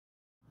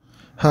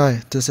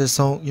Hi, this is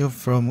Seongwook Yoon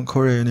from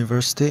Korea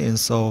University in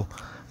Seoul.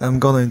 I'm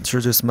gonna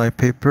introduce my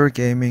paper,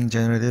 Gaming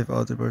Generative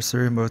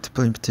Adversarial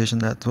Multiple Imputation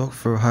Network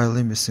for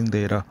Highly Missing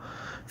Data.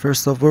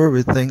 First of all,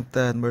 we think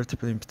that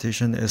multiple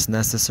imputation is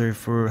necessary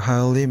for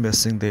highly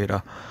missing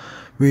data.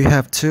 We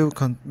have two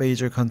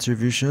major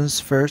contributions.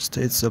 First,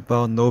 it's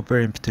about novel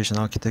imputation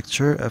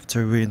architecture.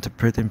 After we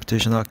interpret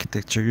imputation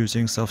architecture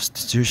using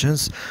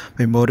substitutions,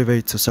 we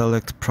motivate to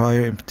select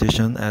prior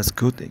imputation as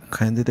good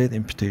candidate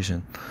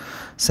imputation.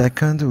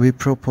 Second, we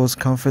propose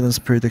confidence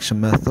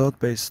prediction method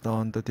based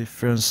on the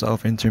difference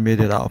of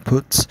intermediate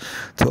outputs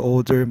to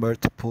order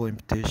multiple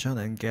imputation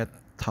and get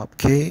top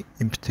K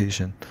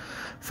imputation.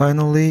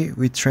 Finally,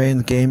 we train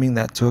gaming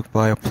network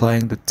by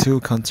applying the two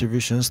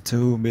contributions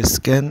to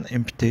MNIST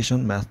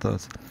imputation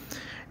method.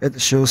 It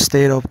shows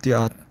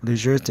state-of-the-art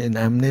result in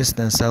MNIST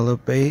and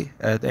CelebA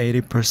at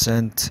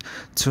 80%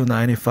 to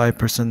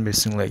 95%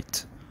 missing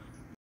rate.